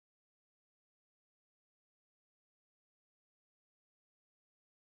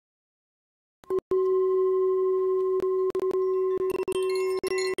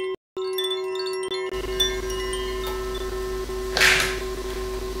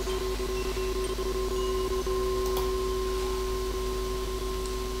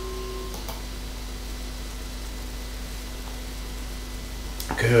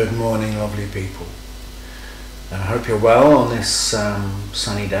Good morning, lovely people. I hope you're well on this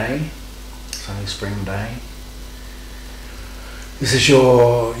sunny day, sunny spring day. This is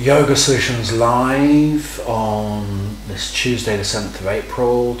your Yoga Solutions Live on this Tuesday the 7th of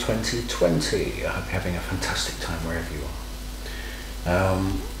April 2020. I hope you're having a fantastic time wherever you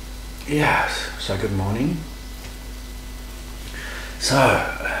are. So good morning. So,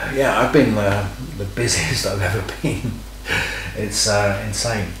 I've been the busiest I've ever been. It's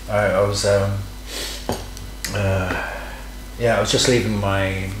insane. I was just leaving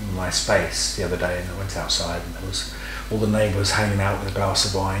my space the other day, and I went outside, and there was all the neighbours hanging out with a glass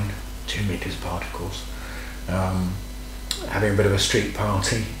of wine, 2 meters apart, of course, having a bit of a street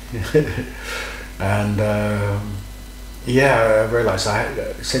party. And I realised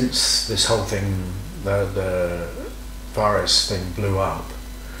since this whole thing, the virus thing blew up,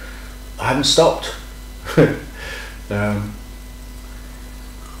 I haven't stopped.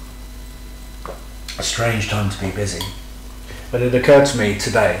 A strange time to be busy, but it occurred to me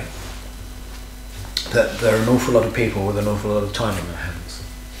today that there are an awful lot of people with an awful lot of time in their hands,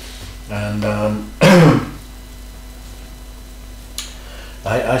 and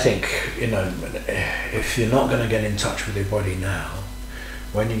I think, if you're not going to get in touch with your body now,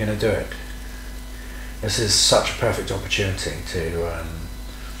 when are you going to do it? This is such a perfect opportunity to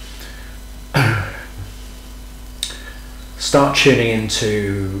start tuning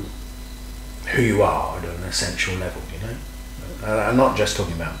into who you are at an essential level, I'm not just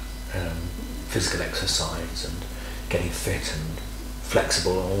talking about physical exercise and getting fit and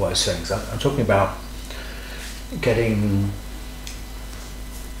flexible and all those things. I'm talking about getting,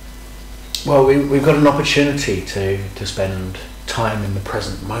 we've got an opportunity to spend time in the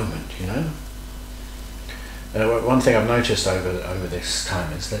present moment, One thing I've noticed over this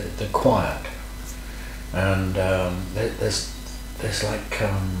time is the quiet, and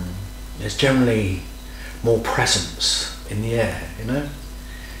there's generally more presence in the air,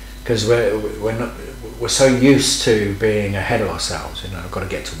 because we're so used to being ahead of ourselves. I've got to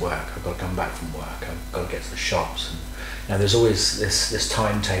get to work, I've got to come back from work, I've got to get to the shops, and there's always this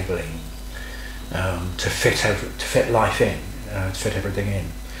timetabling to fit life in, to fit everything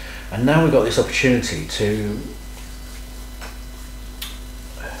in. And now we've got this opportunity to,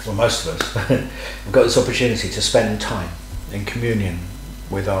 most of us, we've got this opportunity to spend time in communion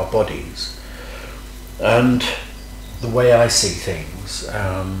with our bodies. And the way I see things,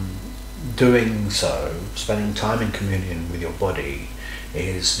 doing so, spending time in communion with your body,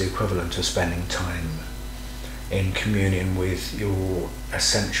 is the equivalent of spending time in communion with your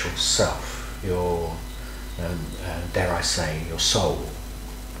essential self, your, dare I say, your soul.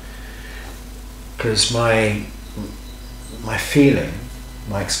 Because my feeling,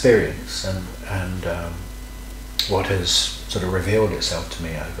 my experience, and what has sort of revealed itself to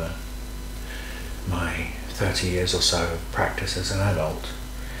me over my 30 years or so of practice as an adult,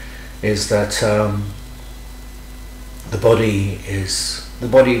 is that the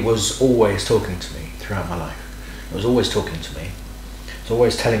body was always talking to me throughout my life. It was always talking to me. It was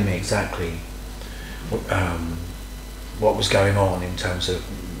always telling me exactly what was going on in terms of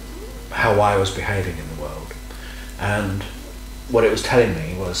how I was behaving in the world. And what it was telling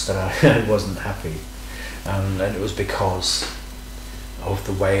me was that I wasn't happy, and it was because of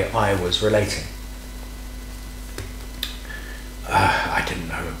the way I was relating. I didn't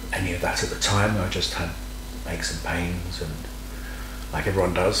know any of that at the time. I just had aches and pains, and like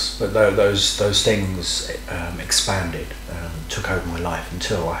everyone does. But those things expanded, took over my life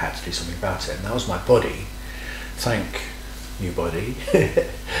until I had to do something about it. And that was my body. Thank you, body.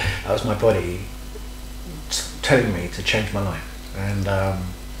 That was my body telling me to change my life. And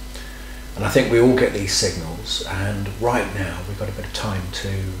I think we all get these signals, and right now we've got a bit of time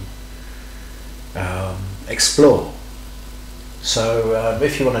to explore. So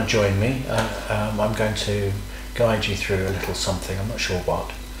if you want to join me, I'm going to guide you through a little something. I'm not sure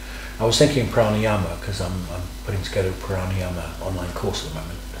what. I was thinking pranayama, because I'm putting together a pranayama online course at the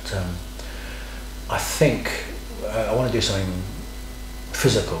moment. But I think I want to do something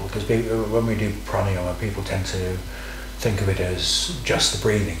physical, because when we do pranayama, people tend to think of it as just the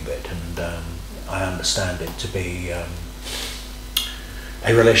breathing bit, and I understand it to be a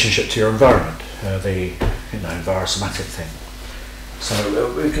relationship to your environment, the Enviro-Somatic thing. So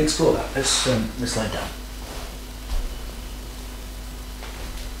we can explore that. Let's lie down.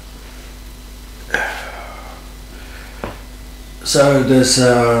 So there's,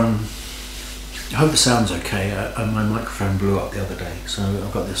 I hope the sound's okay. My microphone blew up the other day, so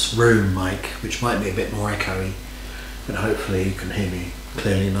I've got this room mic, which might be a bit more echoey, but hopefully you can hear me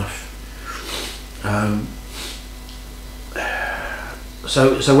clearly enough.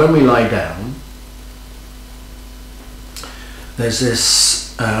 So when we lie down, there's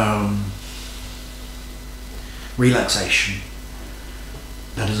this relaxation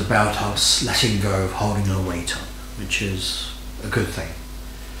that is about us letting go of holding our weight up, which is a good thing.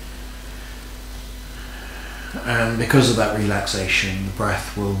 And because of that relaxation, the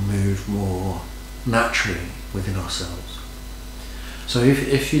breath will move more naturally within ourselves. So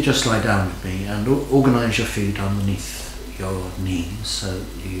if you just lie down with me and organise your feet underneath your knees, so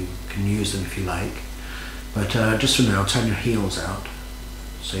you can use them if you like, but just for now, turn your heels out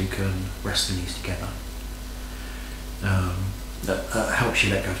so you can rest the knees together. That helps you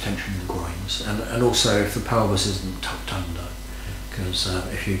let go of tension in the groins, and also if the pelvis isn't tucked under, because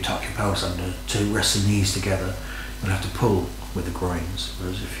if you tuck your pelvis under to rest the knees together, you'll have to pull with the groins,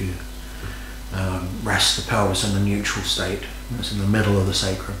 whereas if you rest the pelvis in a neutral state, it's in the middle of the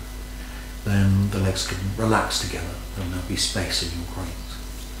sacrum, then the legs can relax together and there'll be space in your groins.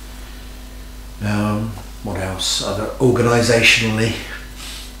 What else? Other organisationally,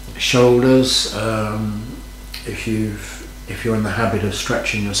 shoulders. If you're in the habit of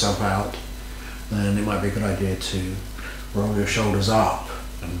stretching yourself out, then it might be a good idea to roll your shoulders up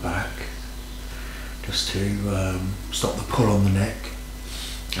and back, just to stop the pull on the neck.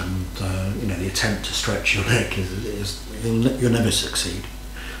 And the attempt to stretch your neck is you'll never succeed,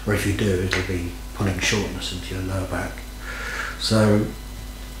 or if you do, it'll be pulling shortness into your lower back. So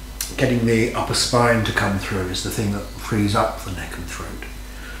getting the upper spine to come through is the thing that frees up the neck and throat.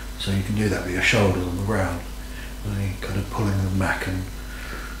 So you can do that with your shoulders on the ground, kind of pulling them back, and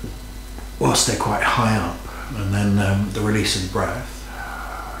whilst they're quite high up, and then the release of the breath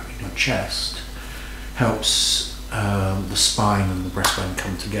in your chest helps the spine and the breastbone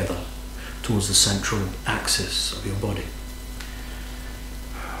come together towards the central axis of your body.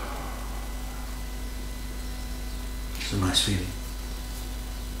 It's a nice feeling.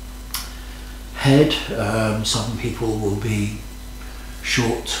 Head, some people will be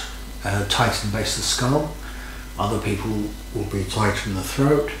short, tight in the base of the skull. Other people will be tight in the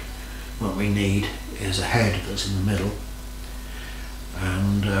throat. What we need is a head that's in the middle.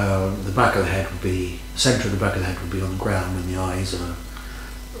 And the back of the head would be, the centre of the back of the head would be on the ground, and the eyes are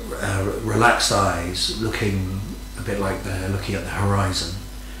relaxed eyes, looking a bit like they're looking at the horizon.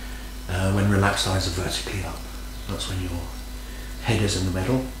 When relaxed eyes are vertically up, that's when your head is in the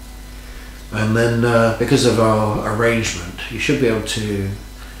middle. And then because of our arrangement, you should be able to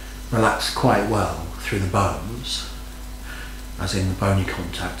relax quite well through the bones, as in the bony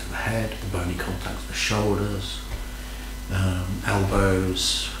contact of the head, the bony contact of the shoulders,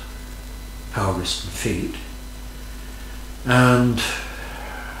 elbows, pelvis and feet, and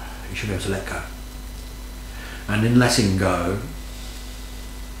you should be able to let go. And in letting go,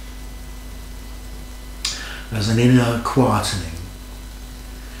 there's an inner quietening.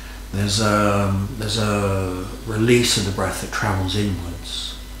 There's a release of the breath that travels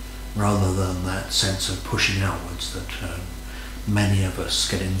inwards, rather than that sense of pushing outwards that many of us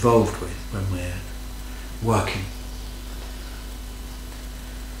get involved with when we're working.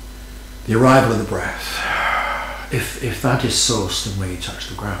 The arrival of the breath, if that is sourced in where you touch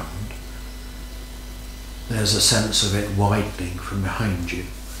the ground, there's a sense of it widening from behind you.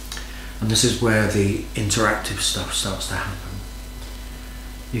 And this is where the interactive stuff starts to happen.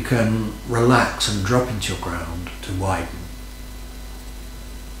 You can relax and drop into your ground to widen.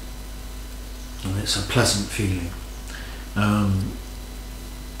 And it's a pleasant feeling. And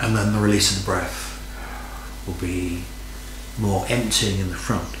then the release of the breath will be more emptying in the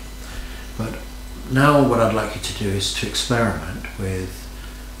front. But now what I'd like you to do is to experiment with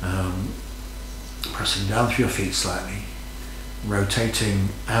pressing down through your feet slightly, rotating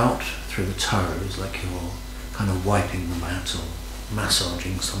out through the toes like you're kind of wiping the mat or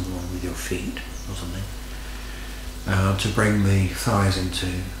massaging someone with your feet or something, to bring the thighs into,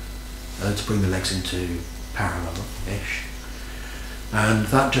 to bring the legs into parallel-ish. And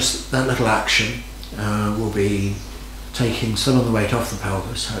that little action will be taking some of the weight off the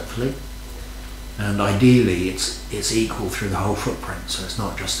pelvis, hopefully. And ideally it's equal through the whole footprint, so it's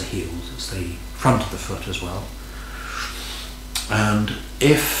not just the heels, it's the front of the foot as well. And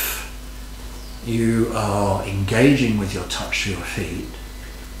if you are engaging with your touch to your feet,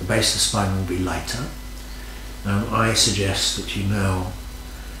 the base of the spine will be lighter. I suggest that you now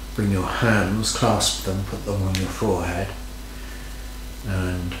bring your hands, clasp them, put them on your forehead,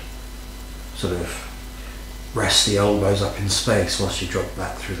 and sort of rest the elbows up in space whilst you drop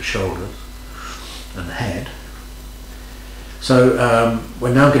back through the shoulders and the head. So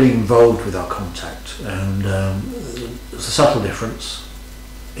we're now getting involved with our contact, and there's a subtle difference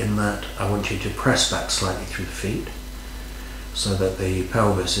in that I want you to press back slightly through the feet, so that the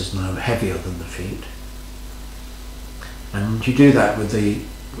pelvis is now heavier than the feet. And you do that with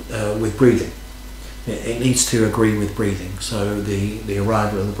breathing. It needs to agree with breathing. So the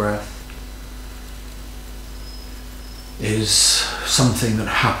arrival of the breath is something that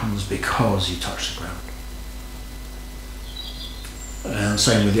happens because you touch the ground. And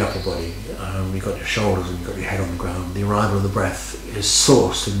same with the upper body. You've got your shoulders and you've got your head on the ground. The arrival of the breath is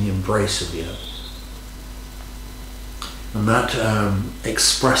sourced in the embrace of the earth. And that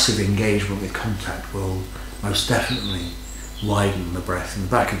expressive engagement with contact will most definitely widen the breath in the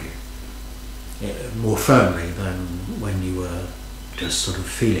back of you, more firmly than when you were just sort of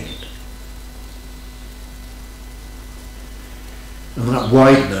feeling it. And that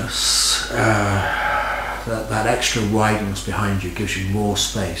wideness, that extra wideness behind you gives you more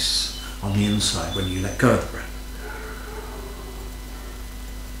space on the inside when you let go of the breath.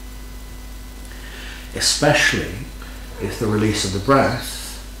 Especially if the release of the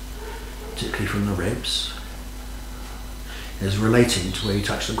breath, particularly from the ribs, is relating to where you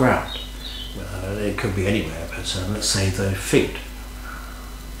touch the ground. It could be anywhere, but let's say the feet.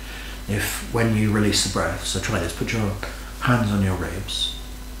 If when you release the breath, so try this, put your hands on your ribs.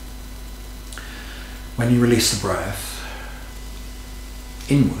 When you release the breath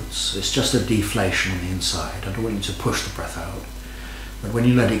inwards, it's just a deflation on the inside. I don't want you to push the breath out. But when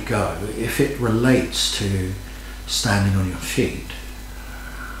you let it go, if it relates to standing on your feet,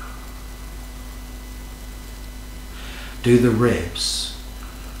 do the ribs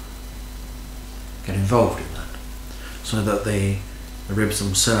get involved in that, so that the ribs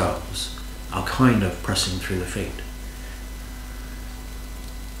themselves are kind of pressing through the feet,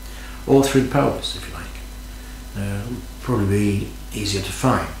 or through the pelvis if you like. Probably be easier to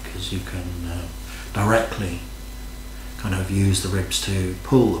find because you can directly kind of use the ribs to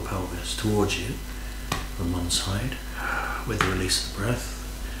pull the pelvis towards you from one side with the release of the breath,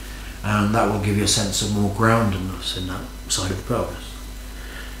 and that will give you a sense of more groundedness in that side of the pelvis.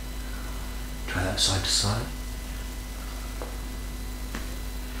 Try that side to side.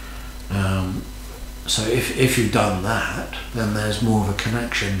 So if you've done that, then there's more of a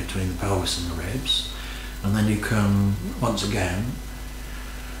connection between the pelvis and the ribs, and then you can once again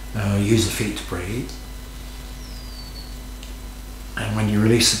use the feet to breathe, and when you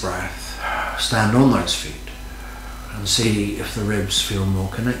release the breath, stand on those feet and see if the ribs feel more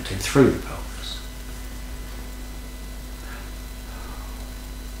connected through the pelvis.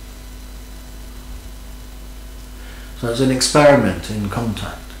 So it's an experiment in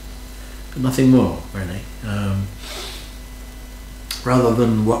contact, nothing more really. Rather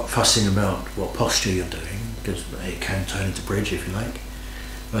than fussing about what posture you're doing, because it can turn into bridge if you like,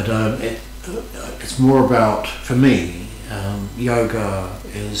 but it's more about, for me, yoga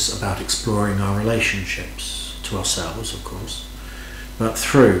is about exploring our relationships to ourselves, of course, but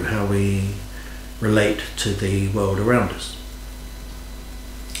through how we relate to the world around us.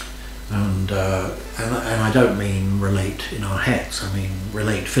 And I don't mean relate in our heads, I mean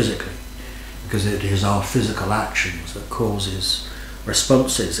relate physically, because it is our physical actions that causes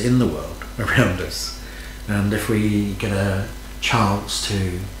responses in the world around us. And if we get a chance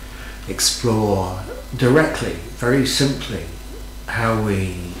to explore directly, very simply, how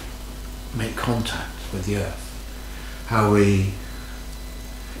we make contact with the earth, how we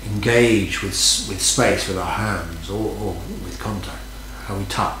engage with space with our hands or with contact, how we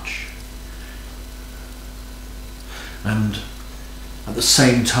touch, and at the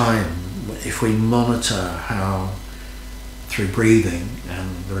same time, if we monitor how, through breathing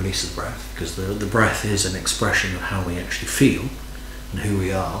and the release of the breath, because the breath is an expression of how we actually feel and who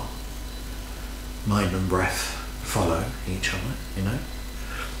we are. Mind and breath follow each other, you know.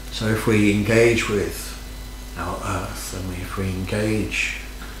 So if we engage with our earth, and if we engage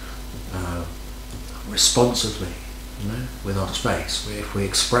responsively, you know, with our space, if we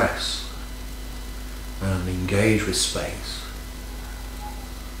express and engage with space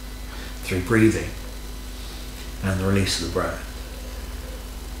through breathing and the release of the breath,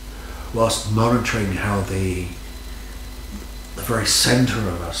 whilst monitoring how the very centre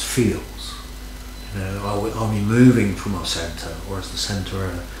of us feels. You know, are we moving from our centre, or is the centre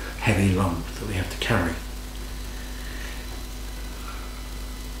a heavy lump that we have to carry?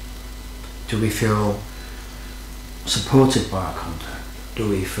 Do we feel supported by our contact? Do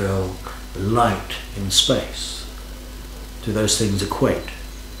we feel light in space? Do those things equate?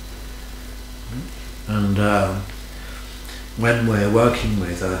 And when we're working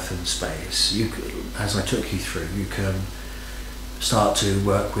with earth and space, as I took you through, you can start to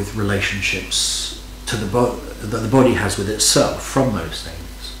work with relationships to that the body has with itself from those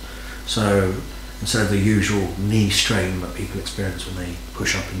things. So instead of the usual knee strain that people experience when they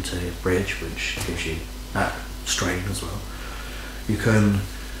push up into a bridge, which gives you that strain as well, you can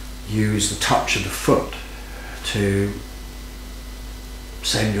use the touch of the foot to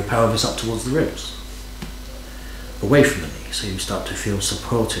send your pelvis up towards the ribs, away from the knee, so you start to feel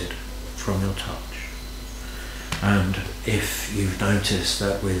supported from your touch. And if you've noticed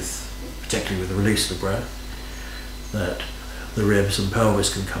that particularly with the release of the breath, that the ribs and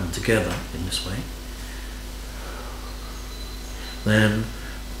pelvis can come together in this way, then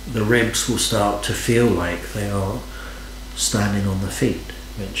the ribs will start to feel like they are standing on the feet,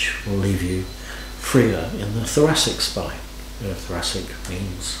 which will leave you freer in the thoracic spine. Thoracic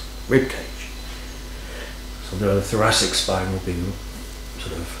means rib cage. So the thoracic spine will be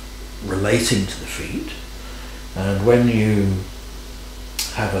sort of relating to the feet, and when you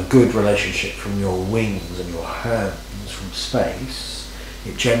have a good relationship from your wings and your hands from space,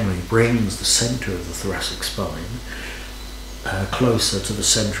 it generally brings the centre of the thoracic spine closer to the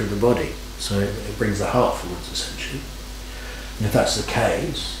centre of the body. So it brings the heart forwards, essentially. And if that's the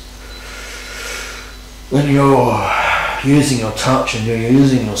case, then you're using your touch and you're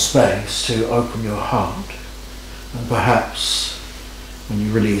using your space to open your heart, and perhaps when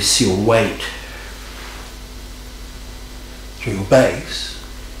you release your weight through your base,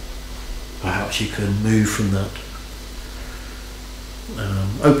 perhaps you can move from that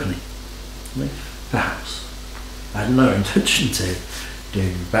opening. Perhaps. I had no intention to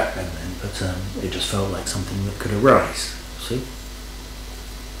do back bend then, but it just felt like something that could arise. See?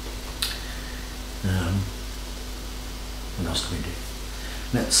 What else can we do?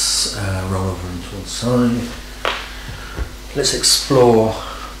 Let's roll over into one side. Let's explore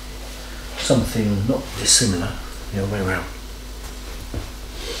something not dissimilar the other way around.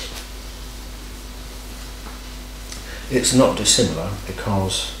 It's not dissimilar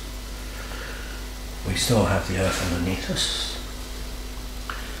because we still have the earth underneath us,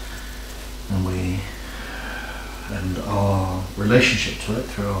 and our relationship to it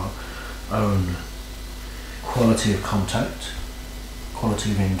through our own quality of contact,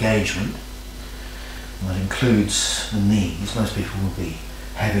 quality of engagement, and that includes the knees. Most people will be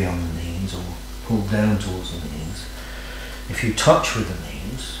heavy on the knees or pulled down towards the knees. If you touch with the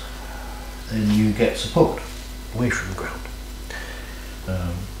knees, then you get support away from the ground.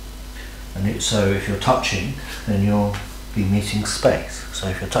 So if you're touching, then you'll be meeting space. So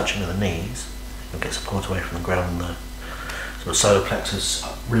if you're touching with the knees, you'll get support away from the ground in the sort of solar plexus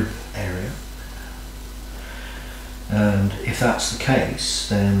rib area. And if that's the case,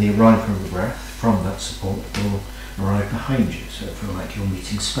 then the arrival of the breath from that support will arrive behind you, so it'll feel like you're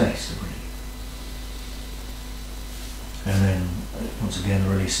meeting space to breathe. And then once again, the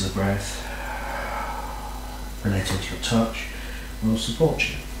release of the breath related to your touch will support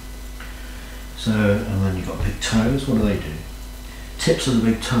you. So, and then you've got big toes. What do? Tips of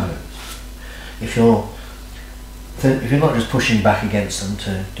the big toes. If you're not just pushing back against them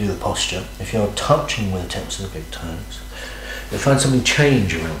to do the posture, if you're touching with the tips of the big toes, you'll find something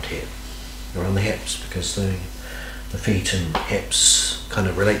change around here, around the hips, because the feet and hips kind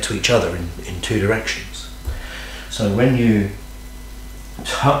of relate to each other in two directions. So when you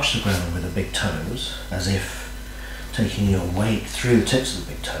touch the ground with the big toes, as if taking your weight through the tips of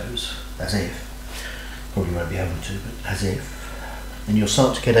the big toes, as if, probably won't be able to, but as if, then you'll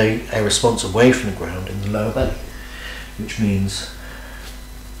start to get a response away from the ground in the lower belly, which means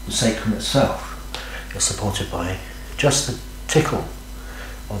the sacrum itself is supported by just the tickle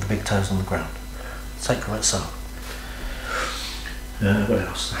of the big toes on the ground. The sacrum itself. What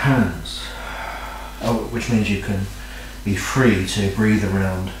else? The hands. Which means you can be free to breathe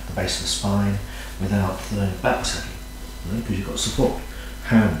around the base of the spine without the back sagging, because you've got support.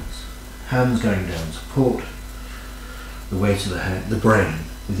 Hands going down, support the weight of the head, the brain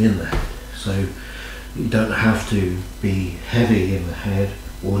within the head. So you don't have to be heavy in the head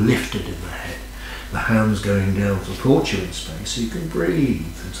or lifted in the head. The hands going down support you in space, so you can breathe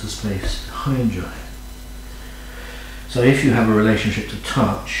into the space behind your head. So if you have a relationship to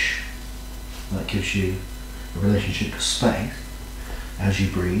touch, that gives you a relationship to space as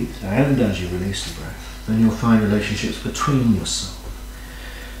you breathe and as you release the breath, then you'll find relationships between yourself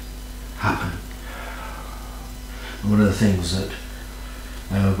happen. And one of the things that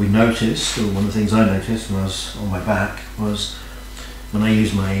we noticed, or one of the things I noticed when I was on my back, was when I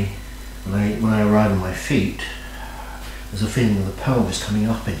arrive on my feet, there's a feeling of the pelvis coming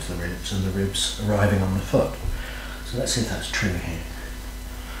up into the ribs and the ribs arriving on the foot. So let's see if that's true here.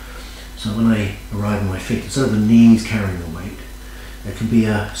 So when I arrive on my feet, instead of the knees carrying the weight, there can be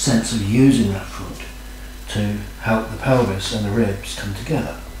a sense of using that foot to help the pelvis and the ribs come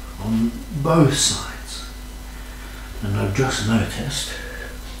together on both sides. And I've just noticed,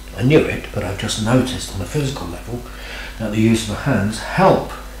 I knew it, but I've just noticed on a physical level that the use of the hands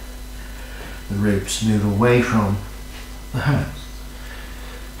help the ribs move away from the hands,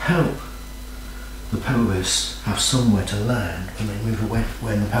 help the pelvis have somewhere to land when they move away,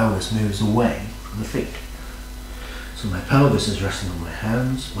 when the pelvis moves away from the feet. So my pelvis is resting on my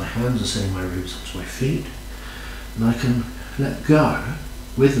hands are sending my ribs onto my feet, and I can let go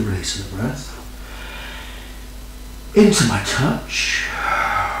with the release of the breath into my touch,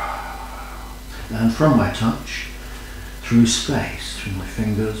 and from my touch through space, through my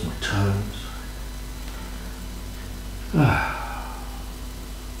fingers, my toes.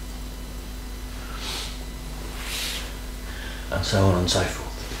 And so on and so forth.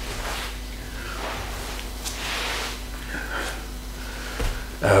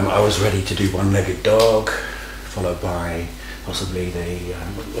 I was ready to do one-legged dog, followed by possibly the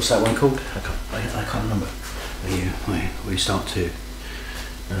what's that one called? I can't remember. Where you start to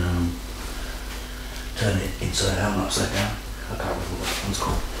turn it inside out and upside down. I can't remember what that one's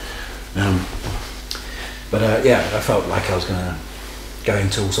called. Yeah, I felt like I was going to go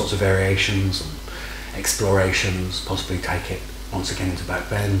into all sorts of variations and explorations, possibly take it once again into back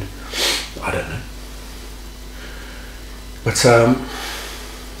bend. I don't know. But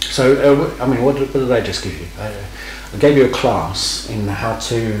I mean, what did I just give you? I gave you a class in how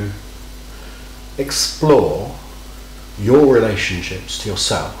to explore your relationships to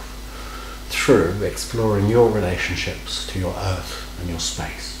yourself through exploring your relationships to your earth and your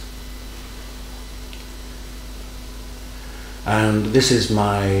space. And this is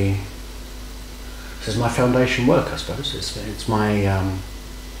my foundation work, I suppose. It's my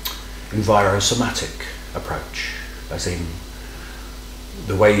Enviro-Somatic approach, as in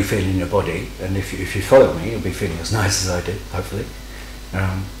the way you feel in your body. And if you follow me, you'll be feeling as nice as I did, hopefully.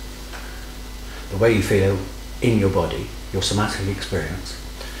 The way you feel in your body, your somatic experience,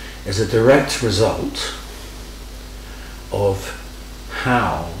 is a direct result of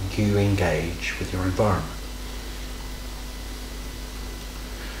how you engage with your environment.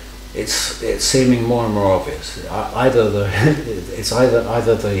 It's seeming more and more obvious. I'm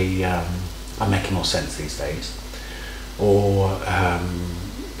making more sense these days, or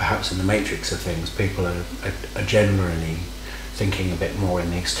perhaps in the matrix of things, people are generally thinking a bit more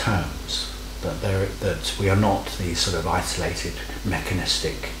in these terms. That we are not these sort of isolated,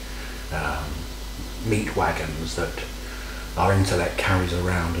 mechanistic meat wagons that our intellect carries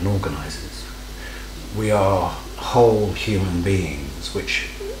around and organises. We are whole human beings, which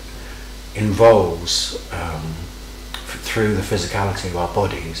involves, through the physicality of our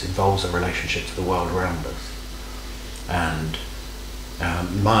bodies, involves a relationship to the world around us. And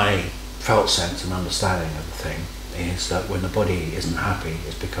my felt sense and understanding of the thing is that when the body isn't happy,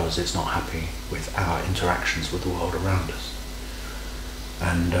 it's because it's not happy with our interactions with the world around us.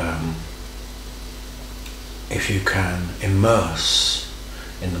 And if you can immerse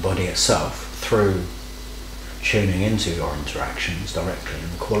in the body itself through tuning into your interactions directly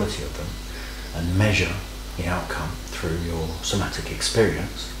and the quality of them, and measure the outcome through your somatic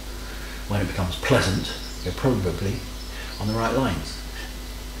experience, when it becomes pleasant, you're probably on the right lines.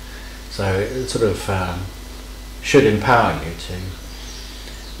 So it sort of should empower you to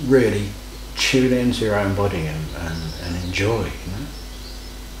really tune into your own body and enjoy, you know?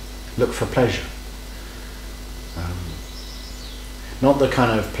 Look for pleasure. Not the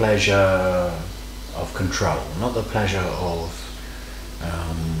kind of pleasure of control, not the pleasure of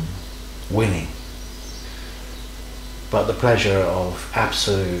winning, but the pleasure of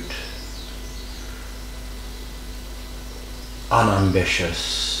absolute,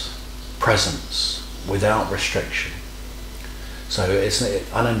 unambitious presence without restriction. So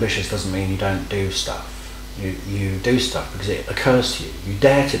unambitious doesn't mean you don't do stuff. You do stuff because it occurs to you. You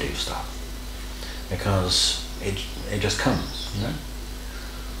dare to do stuff because it just comes, you know.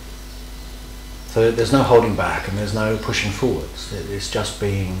 So there's no holding back and there's no pushing forwards. It's just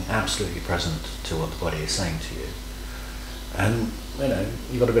being absolutely present to what the body is saying to you. And you know,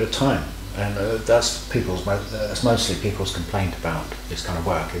 you've got a bit of time, and that's mostly people's complaint about this kind of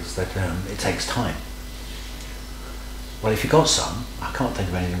work, is that it takes time. Well, if you've got some, I can't think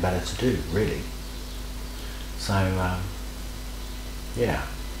of anything better to do, really. So yeah,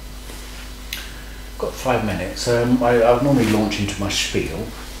 got 5 minutes. I'll normally launch into my spiel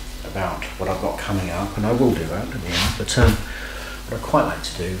about what I've got coming up, and I will do that at the end, but what I quite like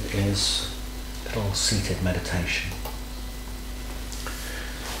to do is a little seated meditation.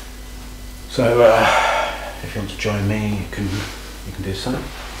 So if you want to join me, you can do so.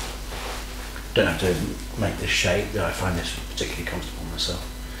 Don't have to make this shape. I find this particularly comfortable myself.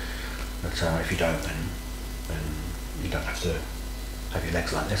 But if you don't, then you don't have to have your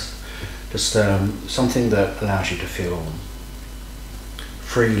legs like this. Just something that allows you to feel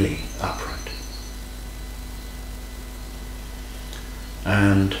freely upright.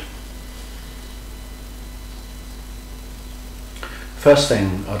 And first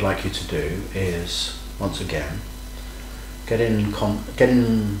thing I'd like you to do is, once again, become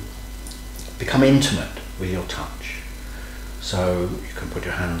intimate with your touch. So you can put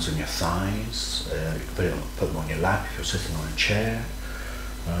your hands on your thighs, you can put them on your lap if you're sitting on a chair.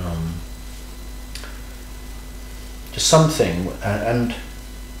 Just something, and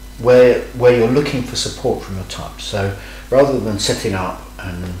where you're looking for support from your touch. So rather than sitting up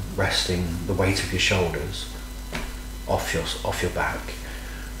and resting the weight of your shoulders off your back,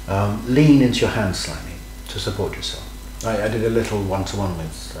 lean into your hands slightly to support yourself. I did a little one-to-one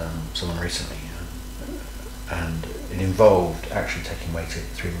with someone recently, and it involved actually taking weight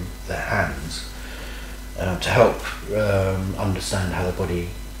through their hands to help understand how the body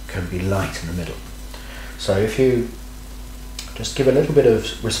can be light in the middle. So if you just give a little bit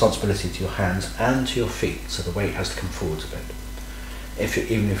of responsibility to your hands and to your feet, so the weight has to come forwards a bit.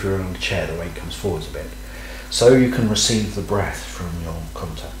 Even if you're on the chair, the weight comes forwards a bit, so you can receive the breath from your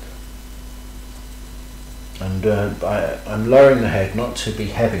contact. And I'm lowering the head, not to be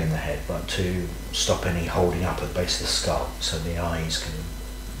heavy in the head, but to stop any holding up at the base of the skull, so the eyes can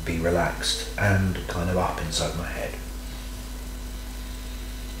be relaxed and kind of up inside my head.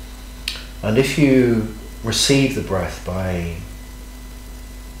 And if you receive the breath by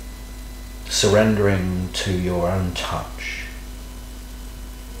surrendering to your own touch,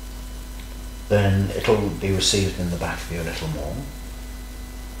 then it'll be received in the back of you a little more.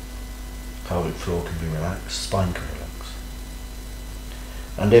 Pelvic floor can be relaxed, spine can relax.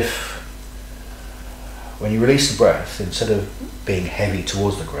 And if, when you release the breath, instead of being heavy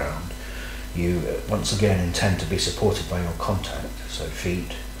towards the ground, you once again intend to be supported by your contact, so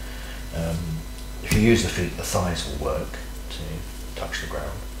feet. If you use the feet, the thighs will work to touch the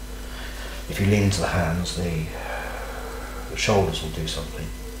ground. If you lean into the hands, the shoulders will do something.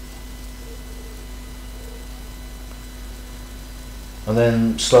 And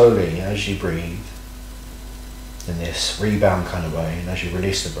then slowly, as you breathe in this rebound kind of way, and as you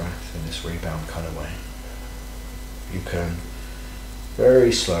release the breath in this rebound kind of way, you can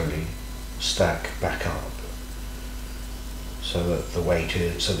very slowly stack back up, so that the weight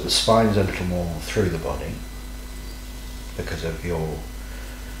is, so that the spine is a little more through the body because of your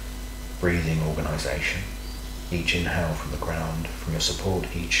breathing organisation. Each inhale from the ground, from your support,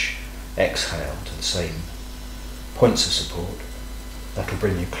 each exhale to the same points of support. That'll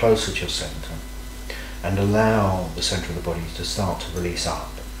bring you closer to your centre and allow the centre of the body to start to release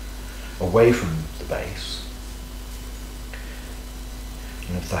up, away from the base.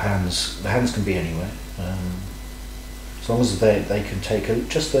 And if the hands can be anywhere, as long as they can take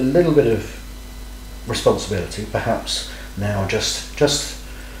just a little bit of responsibility, perhaps now just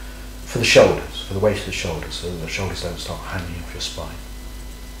for the shoulders, for the weight of the shoulders, so the shoulders don't start hanging off your spine.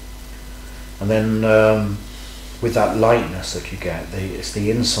 And then with that lightness that you get, it's the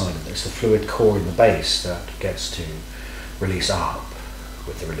inside of this, the fluid core in the base, that gets to release up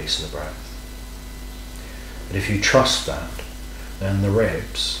with the release of the breath. But if you trust that, then the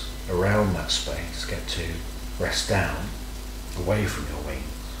ribs around that space get to rest down, away from your wings.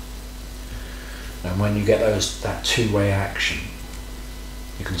 And when you get that two-way action,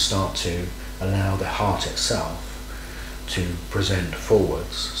 you can start to allow the heart itself to present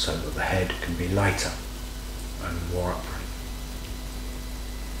forwards, so that the head can be lighter and more upright.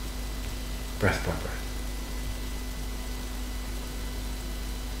 Breath by breath.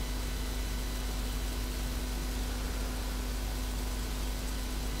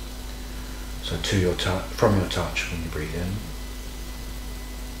 So from your touch when you breathe in,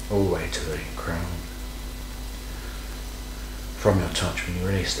 all the way to the crown. From your touch when you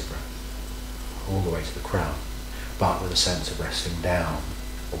release the breath, all the way to the crown, but with a sense of resting down,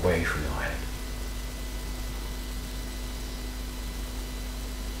 away from your head.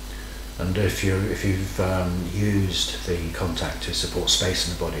 And if you've used the contact to support space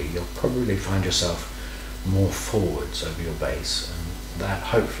in the body, you'll probably find yourself more forwards over your base, and that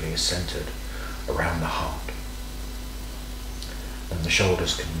hopefully is centered around the heart. And the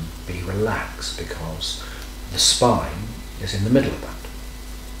shoulders can be relaxed because the spine is in the middle of that.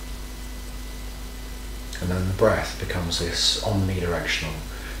 And then the breath becomes this omnidirectional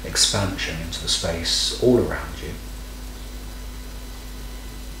expansion into the space all around you,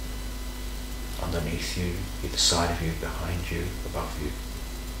 underneath you, either side of you, behind you, above you.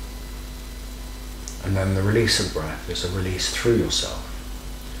 And then the release of the breath is a release through yourself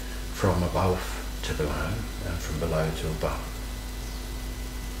from above to below and from below to above.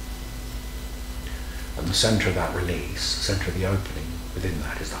 And the centre of that release, the centre of the opening within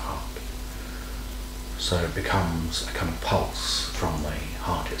that is the heart. So it becomes a kind of pulse from the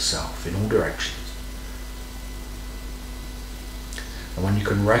heart itself in all directions. And when you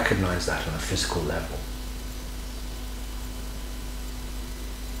can recognise that on a physical level,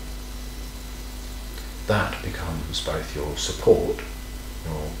 that becomes both your support,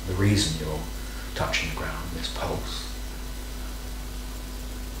 the reason you're touching the ground, this pulse,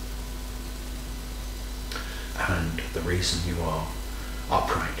 and the reason you are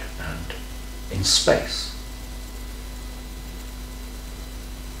upright and in space.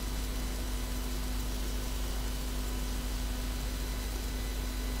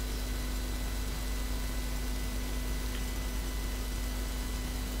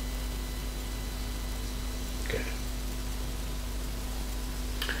 Good.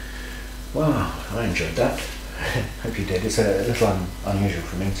 Well, I enjoyed that. Hope you did. It's a little unusual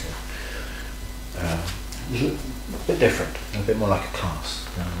for me to. A bit different, a bit more like a class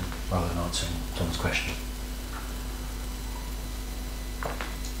rather than answering someone's question.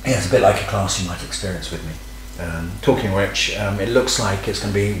 Yeah, it's a bit like a class you might experience with me. Talking of which, it looks like it's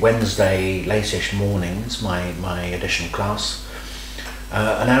going to be Wednesday late-ish mornings, my additional class.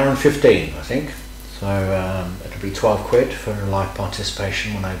 An hour and 15, I think. So it'll be 12 quid for live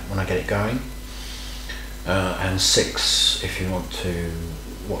participation when I get it going, and 6 if you want to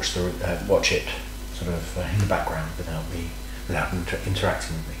watch it sort of in the background without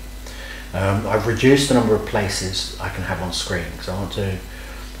interacting with me. I've reduced the number of places I can have on screen because I want to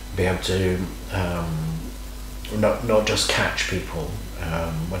be able to not just catch people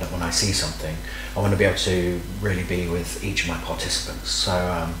when I see something. I want to be able to really be with each of my participants. So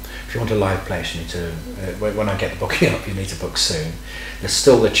if you want a live place, you need to, when I get the booking up, you need to book soon. There's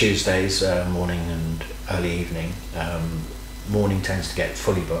still the Tuesdays, morning and early evening. Morning tends to get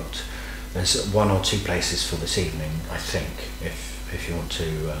fully booked. There's 1 or 2 places for this evening, I think, if you want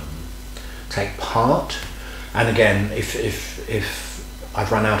to take part. And again, if I've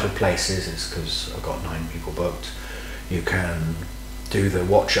run out of places, it's because I've got 9 people booked. You can do the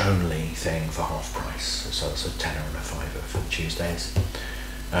watch only thing for half price. So it's a tenner and a fiver for Tuesdays.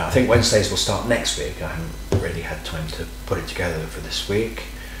 I think Wednesdays will start next week. I haven't really had time to put it together for this week.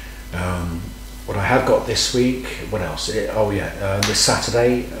 What I have got this week, what else? This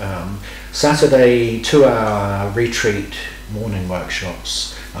Saturday. Saturday 2-hour retreat morning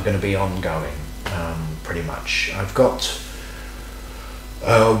workshops are going to be ongoing, pretty much. I've got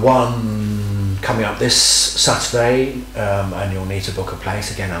one coming up this Saturday, and you'll need to book a place.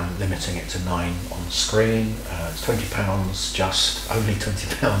 Again, I'm limiting it to 9 on screen. It's £20, just only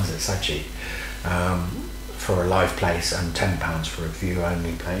 £20. It's so cheap for a live place, and £10 for a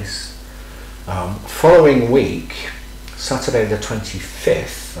view-only place. Following week, Saturday the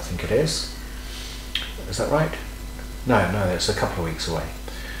 25th, I think it is. Is that right? No, it's a couple of weeks away.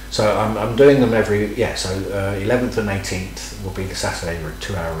 So I'm doing them every, so 11th and 18th will be the Saturday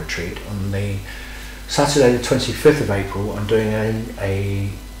 2-hour retreat. On the Saturday the 25th of April, I'm doing a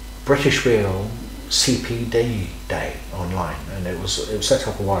British Wheel CPD day online, and it was set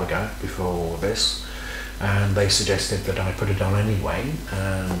up a while ago before all of this, and they suggested that I put it on anyway,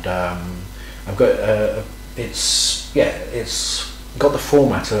 and I've got it's got the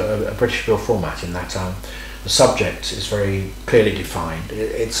format, a British Wheel format, in that the subject is very clearly defined.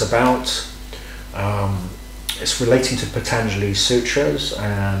 It's about it's relating to Patanjali sutras,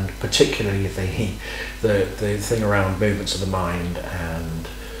 and particularly the thing around movements of the mind, and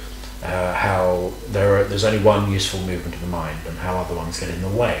how there's only one useful movement of the mind and how other ones get in the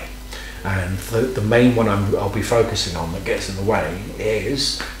way. And the main one I'll be focusing on that gets in the way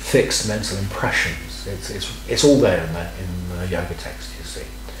is fixed mental impressions. It's all there in the yoga text, you see.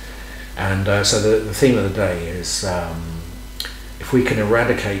 And so the theme of the day is if we can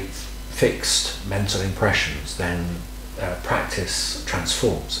eradicate fixed mental impressions, then practice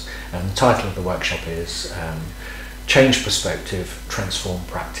transforms. And the title of the workshop is Change Perspective, Transform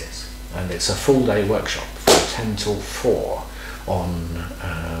Practice. And it's a full-day workshop from 10 till 4 on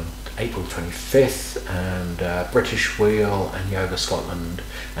April 25th, and British Wheel and Yoga Scotland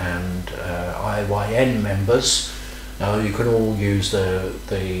and IYN members. You can all use a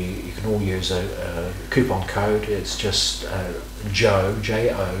coupon code. It's just Joe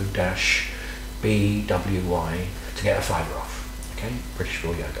JO-BWY to get a £5 off. Okay, British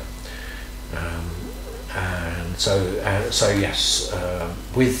Wheel Yoga. And so yes,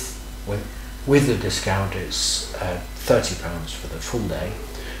 with the discount, it's £30 for the full day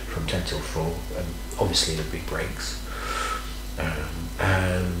from 10 till 4, and obviously there'll be breaks.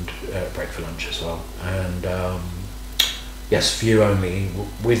 and break for lunch as well. And yes, view only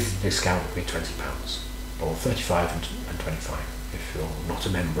with discount would be £20, or 35 and 25 if you're not a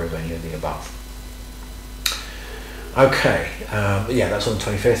member of any of the above. Okay, yeah, that's on the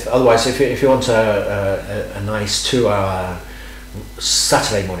 25th. Otherwise, if you want a nice 2-hour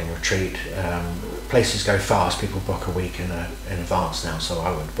Saturday morning retreat, places go fast. People book a week in advance now, so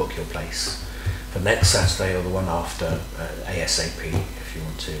I would book your place for next Saturday or the one after ASAP if you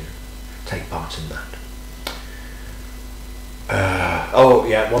want to take part in that. Oh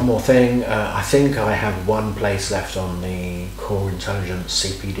yeah, one more thing. I think I have one place left on the Core Intelligence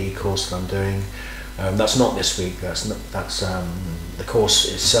CPD course that I'm doing. That's not this week. That's the course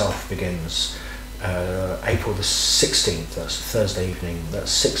itself begins April the 16th. That's Thursday evening.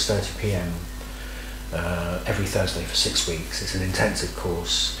 That's 6:30 p.m. Every Thursday for 6 weeks. It's an intensive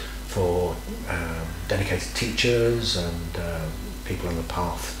course for dedicated teachers and people on the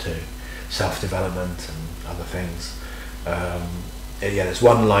path to self-development and other things. Yeah, there's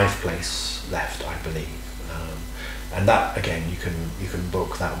one live place left, I believe, and that again you can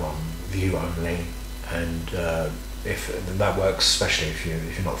book that one view only, and if that works, especially if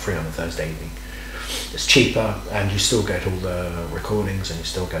you're not free on a Thursday evening, it's cheaper and you still get all the recordings and you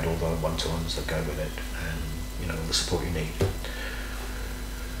still get all the one-to-ones that go with it, and all the support you need.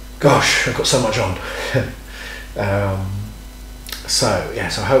 Gosh, I've got so much on. So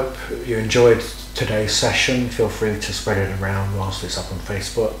yes, I hope you enjoyed today's session. Feel free to spread it around whilst it's up on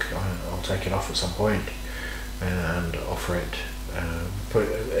Facebook. I'll take it off at some point and offer it.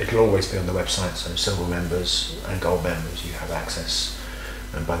 It'll always be on the website, so silver members and gold members, you have access,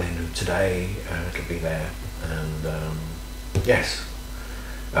 and by the end of today it'll be there. And yes,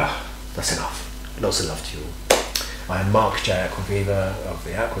 that's enough. Lots of love to you all. I am Marc J. Acquaviva of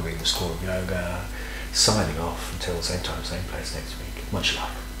the Acquaviva School of Yoga, signing off until the same time, same place next week. Much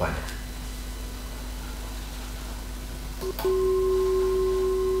love. Bye now.